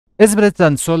Spirit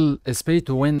and Soul is pay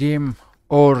to win game,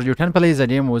 or you can play the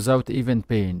game without even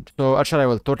paying. So actually I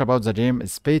will talk about the game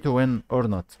is pay to win or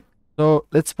not. So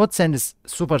let's put things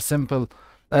super simple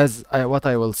as what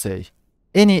I will say.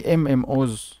 Any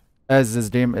MMOs as this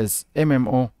game is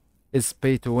MMO is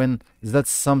pay to win.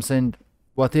 That's something,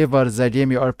 whatever the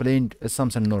game you are playing is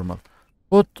something normal.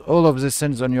 Put all of these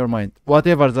things on your mind.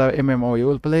 Whatever the MMO you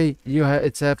will play,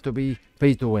 it's have to be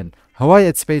pay to win. Why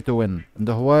it's pay to win? And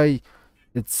why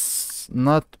it's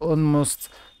not almost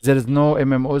there is no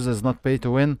MMOs is not pay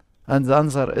to win? And the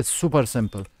answer is super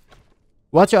simple.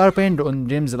 What you are playing on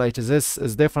games like this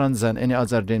is different than any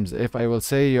other games. If I will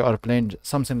say you are playing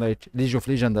something like League of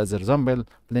Legends as an example,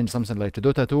 playing something like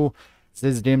Dota 2,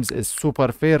 this games is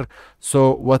super fair.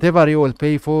 So whatever you will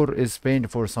pay for is paying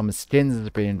for some skins,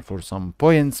 paying for some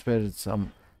points, for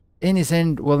some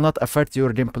anything will not affect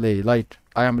your gameplay. Like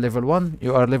I am level 1,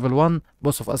 you are level 1,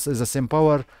 both of us is the same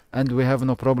power and we have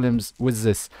no problems with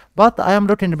this. But I am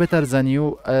looking better than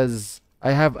you as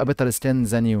I have a better skin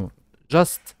than you.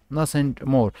 Just nothing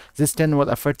more. This 10 will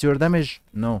affect your damage?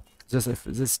 No.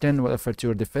 This 10 will affect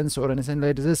your defense or anything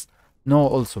like this? No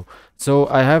also. So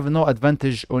I have no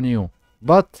advantage on you.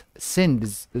 But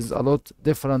things is a lot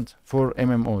different for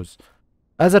MMOs.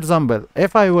 As example,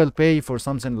 if I will pay for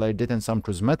something like getting some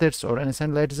cosmetics or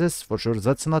anything like this, for sure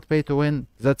that's not pay to win,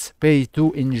 that's pay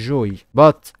to enjoy.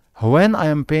 But when I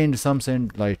am paying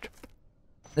something like,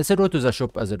 let's go to the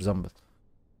shop as example.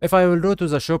 If I will go to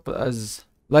the shop as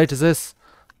like this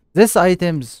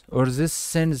items or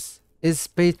this things is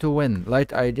pay to win.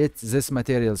 Like I get this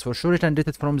materials, for sure I can get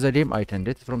it from the game, I can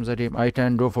get it from the game, I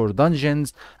can go for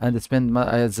dungeons and spend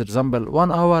as example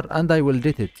 1 hour and I will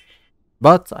get it.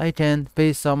 But I can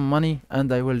pay some money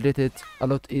and I will get it a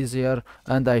lot easier,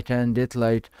 and I can get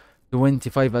like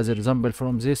 25 as an example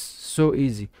from this, so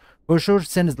easy. For sure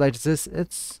things like this,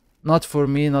 it's not for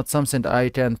me, not something I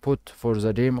can put for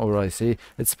the game, or I say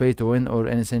it's pay to win or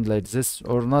anything like this,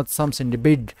 or not something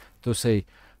big to say.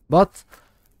 But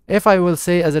if I will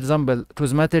say as example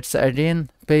cosmetics again,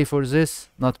 pay for this,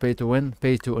 not pay to win,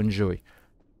 pay to enjoy.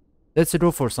 Let's go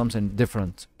for something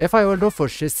different. If I will go for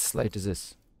chests like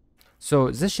this,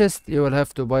 so this chest you will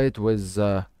have to buy it with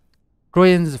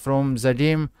coins from the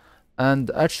game, and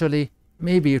actually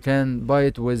maybe you can buy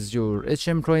it with your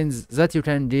HM coins that you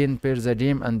can gain per the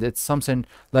game, and it's something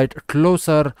like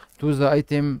closer to the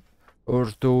item or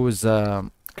to the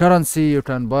currency you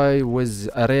can buy with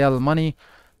a real money.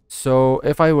 So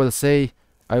if I will say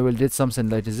I will get something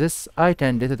like this, I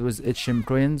can get it with HM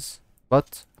coins,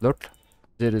 but look,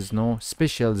 there is no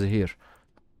specials here.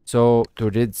 So to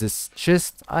get this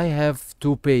chest I have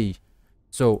to pay.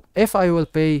 So if I will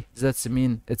pay, that's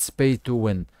mean it's pay to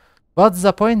win. But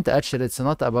the point actually it's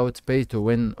not about pay to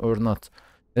win or not.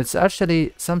 It's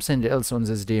actually something else on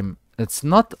this game. It's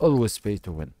not always pay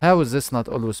to win. How is this not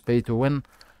always pay to win?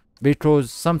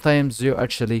 Because sometimes you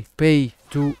actually pay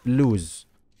to lose.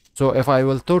 So if I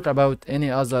will talk about any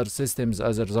other systems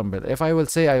as an example, if I will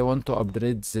say I want to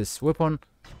upgrade this weapon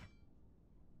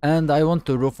and I want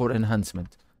to go for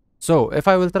enhancement. So if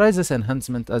I will try this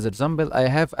enhancement as example, I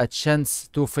have a chance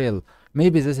to fail.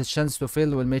 Maybe this chance to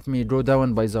fail will make me go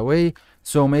down by the way,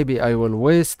 so maybe I will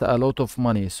waste a lot of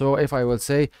money. So if I will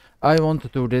say I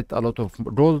want to get a lot of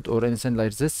gold or anything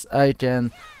like this, I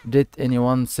can get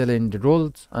anyone selling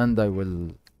gold and I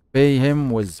will pay him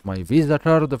with my Visa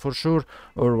card for sure,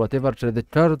 or whatever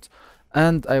credit card,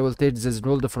 and I will take this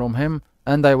gold from him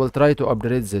and I will try to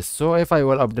upgrade this. So if I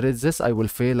will upgrade this, I will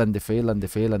fail and fail and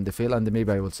fail and fail, and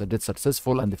maybe I will get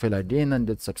successful and fail again and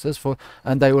get successful,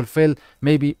 and I will fail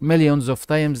maybe millions of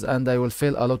times, and I will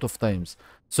fail a lot of times.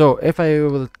 So if I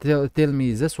will tell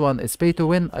me this one is pay to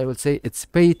win, I will say it's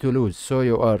pay to lose. So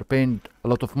you are paying a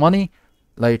lot of money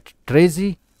like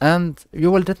crazy and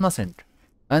you will get nothing.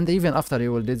 And even after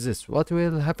you will get this, what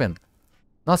will happen?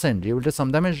 Nothing. You will get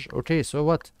some damage. Okay, so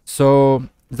what? So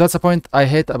that's the point I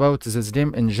hate about this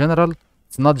game in general.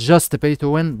 It's not just pay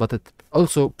to win, but it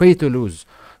also pay to lose.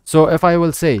 So if I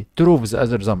will say troops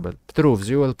as example, troops,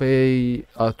 you will pay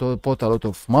to put a lot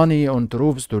of money on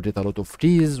troops to get a lot of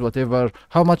keys, whatever,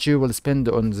 how much you will spend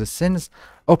on the things,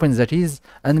 open the keys,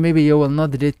 and maybe you will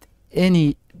not get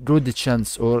any good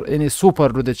chance or any super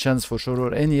good chance for sure,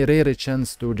 or any rare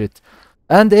chance to get.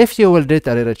 And if you will get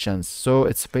a rare chance, so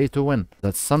it's pay to win.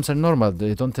 That's something normal.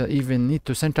 You don't even need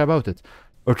to think about it.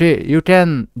 Okay, you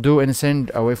can do anything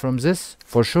away from this?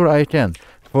 For sure I can.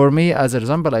 For me, as an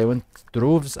example, I went to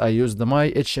roofs, I used my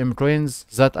HM coins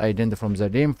that I gained from the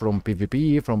game, from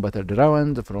PvP, from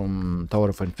Battleground, from Tower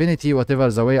of Infinity, whatever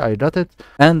the way I got it.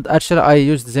 And actually I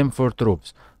used them for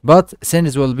troops. but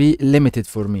sins will be limited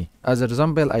for me. As a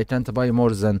example, I can't buy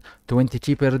more than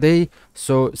 20 per day,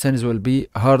 so sins will be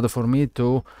hard for me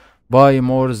to buy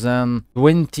more than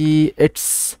 20.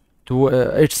 It's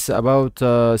about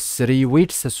 3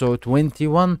 weeks, so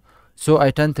 21. So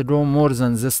I tend to do more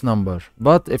than this number.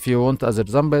 But if you want, as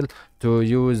example, to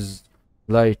use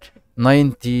like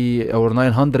 90 or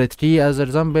 900K as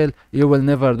example, you will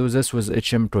never do this with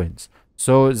HM twins.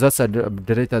 So that's a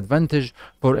great advantage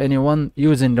for anyone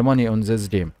using the money on this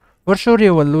game. For sure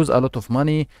you will lose a lot of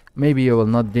money, maybe you will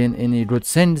not gain any good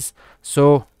sends,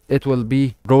 so it will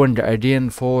be going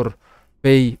again for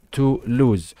pay to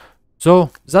lose. So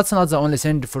that's not the only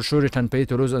send for sure you can pay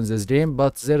to lose on this game,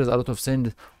 but there is a lot of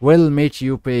send will make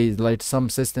you pay, like some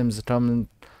systems come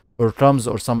or comes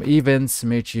or some events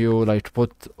make you like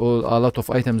put a lot of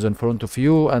items in front of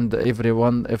you, and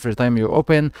every time you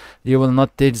open you will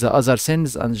not take the other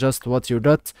sends and just what you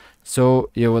got, so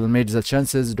you will make the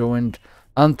chances doing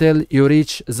until you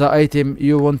reach the item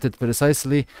you wanted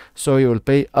precisely. So you will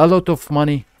pay a lot of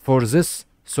money for this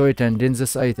so you can gain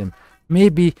this item.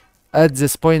 Maybe at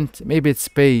this point maybe it's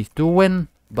pay to win,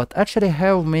 but actually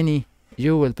how many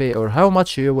you will pay or how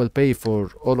much you will pay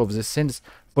for all of these sins,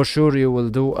 for sure you will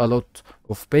do a lot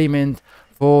of payment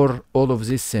for all of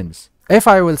these sins. If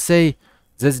I will say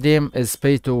this game is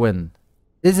pay to win,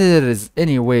 is there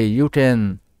any way you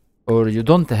can or you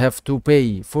don't have to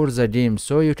pay for the game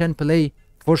so you can play?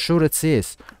 For sure it's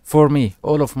yes. For me,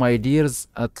 all of my years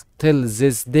until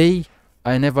this day,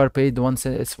 I never paid 1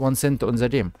 cent on the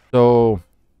game. So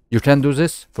you can do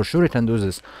this, for sure you can do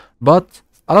this, but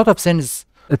a lot of things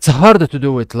it's hard to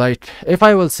do it. Like if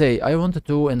I will say I wanted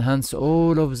to enhance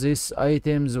all of these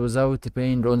items without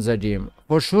paying on the game,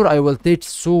 for sure I will take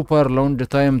super long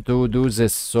time to do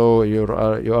this. So you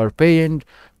are paying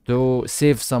to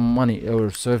save some money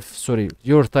or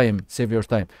your time, save your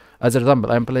time. As an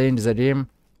example, I'm playing the game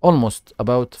almost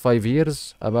about 5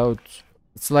 years, about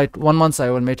it's like 1 month I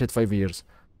will make it 5 years.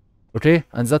 Okay,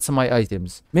 and that's my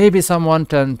items. Maybe someone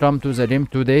can come to the game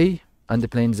today and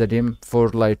play the game for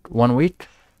like 1 week,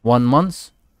 1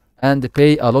 month, and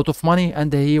pay a lot of money,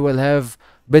 and he will have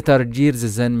better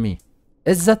gears than me.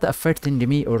 Is that affecting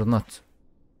me or not?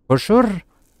 For sure,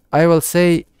 I will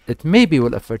say it maybe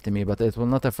will affect me, but it will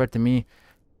not affect me,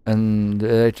 and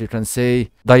you can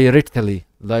say directly.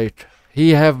 Like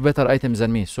he have better items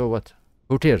than me, so what?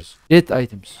 Who cares? 8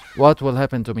 items. What will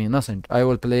happen to me? Nothing. I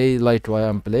will play like I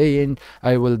am playing.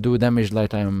 I will do damage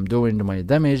like I am doing my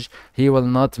damage. He will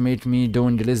not make me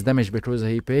doing less damage because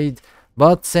he paid.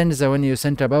 But since when you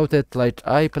think about it, like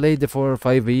I played for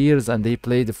 5 years and he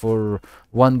played for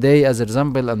 1 day as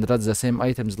example and got the same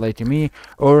items like me,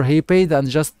 or he paid and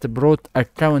just brought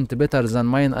account better than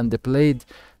mine and played.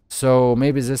 So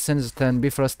maybe this sense can be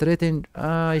frustrating.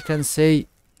 I can say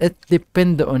it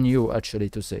depends on you actually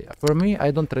to say. For me,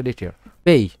 I don't really care.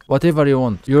 Pay whatever you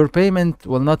want. Your payment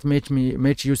will not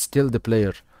make you still the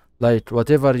player. Like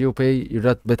whatever you pay, you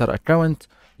got better account.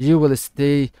 You will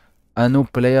stay a new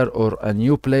player or a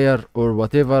new player or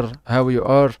whatever how you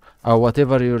are or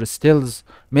whatever your skills.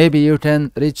 Maybe you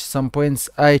can reach some points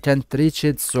I can't reach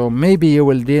it. So maybe you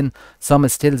will gain some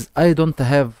skills I don't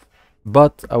have.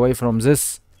 But away from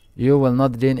this, you will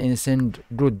not gain anything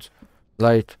good.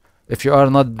 Like if you are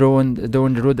not doing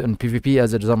good in PvP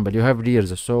as example, you have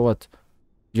gears, so what?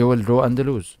 You will draw and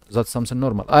lose. That's something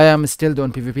normal. I am still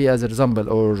doing PvP as example,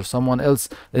 or someone else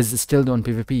is still doing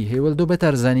PvP. He will do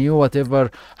better than you,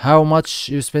 whatever how much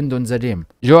you spend on the game.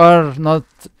 You are not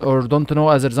or don't know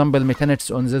as example mechanics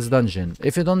on this dungeon.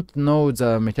 If you don't know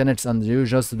the mechanics and you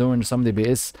just doing some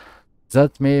DPS,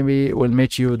 that maybe will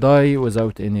make you die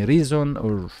without any reason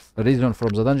or reason from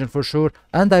the dungeon for sure,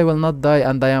 and I will not die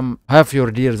and I am half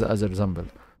your gears as example.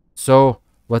 So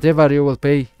whatever you will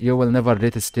pay, you will never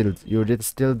get stilled. You get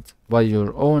stilled by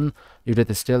your own, you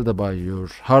get stilled by your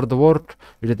hard work,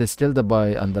 you get stilled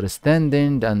by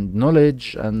understanding and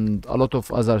knowledge and a lot of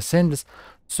other things.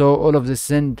 So all of this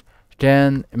thing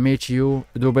can make you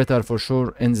do better for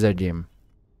sure in the game.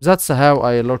 That's how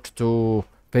I look to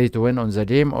pay to win on the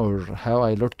game, or how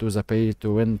I look to the pay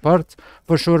to win part.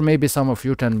 For sure maybe some of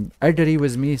you can agree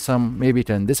with me, some maybe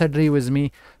can disagree with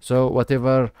me. So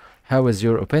whatever, how is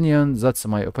your opinion? That's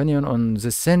my opinion on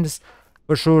this sense.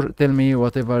 For sure tell me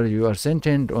whatever you are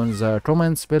thinking on the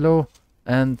comments below,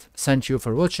 and thank you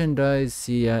for watching guys.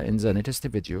 See ya in the next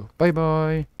video. Bye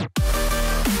bye.